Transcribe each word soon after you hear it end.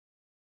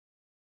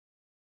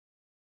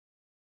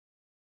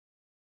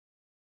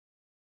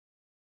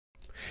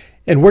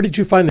And where did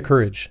you find the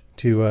courage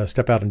to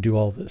step out and do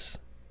all of this?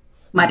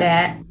 My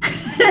dad.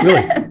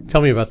 Really?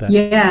 Tell me about that.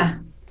 Yeah.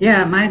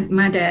 Yeah.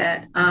 My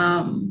dad.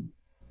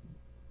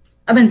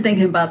 I've been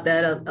thinking about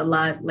that a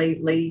lot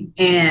lately.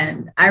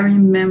 And I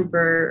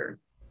remember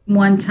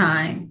one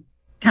time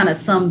kind of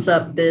sums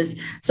up this.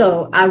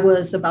 So I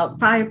was about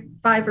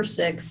five or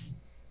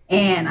six,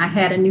 and I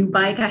had a new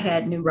bike. I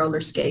had new roller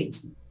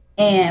skates,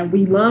 and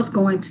we loved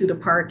going to the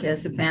park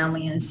as a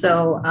family. And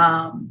so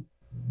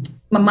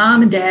my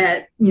mom and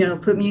dad,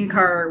 put me in the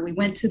car. We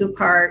went to the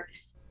park,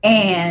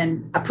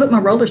 and I put my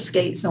roller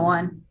skates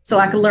on so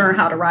I could learn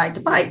how to ride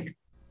the bike.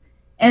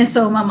 And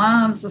so my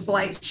mom's just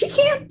like, she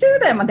can't do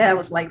that. My dad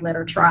was like, let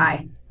her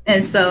try.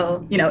 And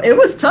so, it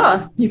was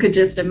tough. You could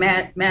just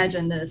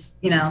imagine this,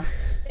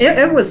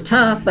 it was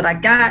tough, but I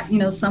got,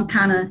 some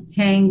kind of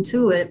hang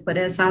to it. But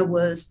as I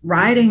was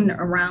riding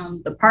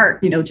around the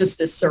park, just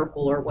this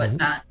circle or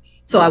whatnot,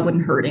 so I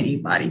wouldn't hurt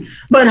anybody.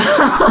 But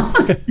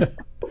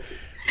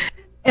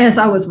as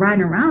I was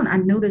riding around, I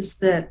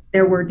noticed that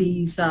there were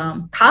these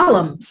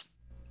columns,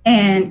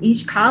 and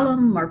each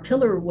column or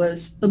pillar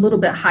was a little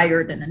bit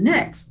higher than the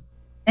next.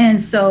 And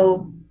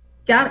so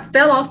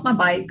fell off my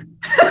bike,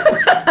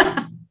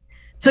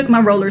 took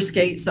my roller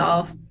skates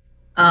off,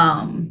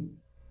 and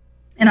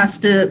I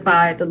stood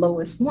by the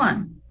lowest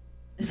one.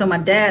 And so my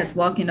dad's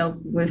walking up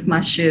with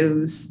my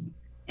shoes,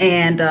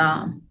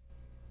 and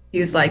he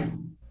was like,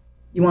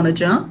 you want to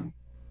jump?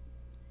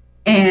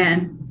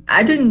 And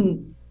I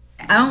don't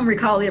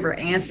recall ever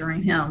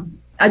answering him.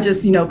 I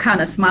just,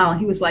 kind of smiled.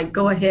 He was like,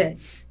 go ahead.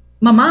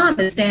 My mom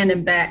is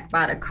standing back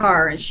by the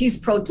car, and she's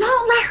don't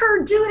let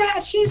her do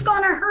that. She's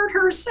going to hurt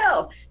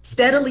herself,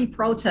 steadily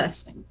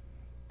protesting.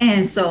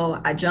 And so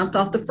I jumped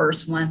off the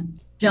first one,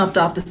 jumped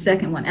off the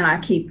second one, and I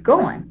keep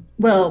going.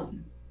 Well,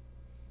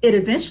 it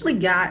eventually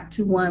got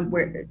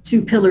to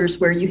two pillars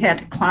where you had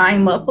to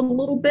climb up a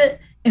little bit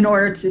in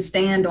order to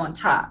stand on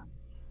top.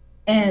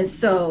 And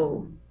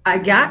so I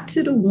got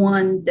to the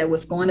one that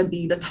was going to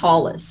be the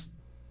tallest.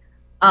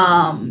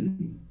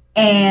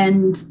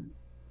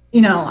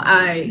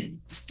 I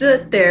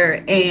stood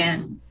there,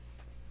 and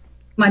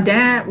my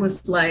dad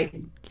was like,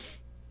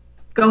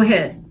 go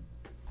ahead,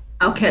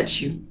 I'll catch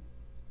you.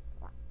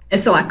 And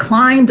so I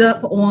climbed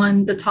up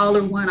on the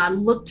taller one. I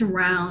looked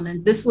around,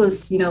 and this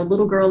was,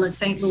 little girl in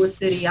St. Louis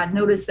City. I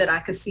noticed that I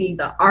could see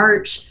the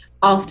arch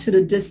off to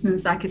the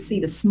distance. I could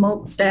see the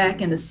smokestack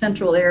in the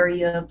central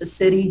area of the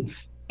city.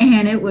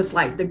 And it was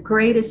like the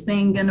greatest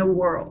thing in the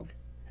world.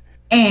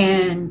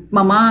 And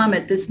my mom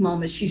at this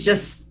moment, she's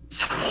just,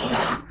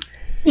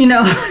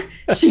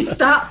 she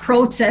stopped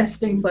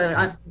protesting,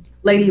 but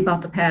lady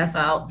about to pass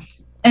out.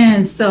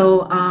 And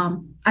so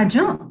I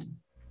jumped,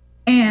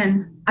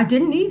 and I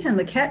didn't need him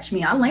to catch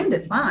me. I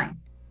landed fine,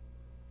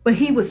 but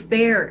he was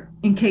there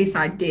in case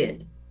I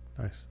did.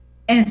 Nice.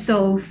 And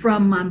so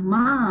from my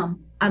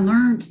mom, I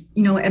learned,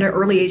 at an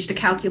early age to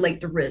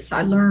calculate the risks.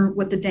 I learned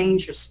what the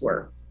dangers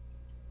were.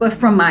 But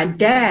from my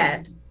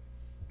dad,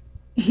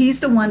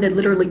 he's the one that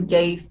literally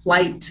gave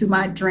flight to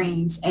my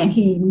dreams. And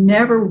he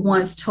never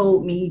once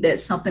told me that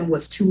something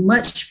was too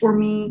much for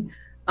me,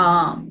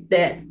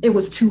 that it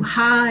was too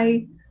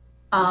high.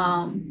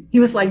 He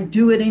was like,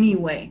 do it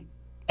anyway.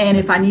 And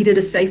if I needed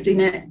a safety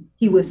net,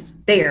 he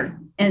was there.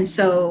 And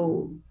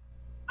so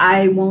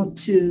I want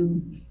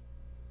to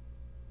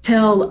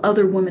tell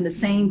other women the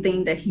same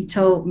thing that he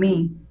told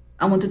me.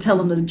 I want to tell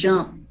them to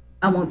jump.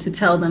 I want to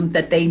tell them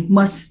that they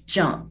must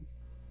jump.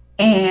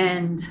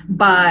 And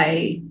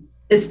by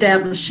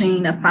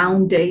establishing a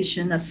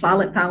foundation, a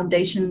solid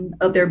foundation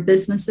of their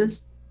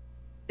businesses,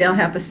 they'll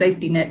have a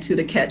safety net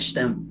to catch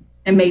them,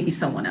 and maybe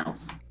someone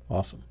else.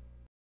 Awesome.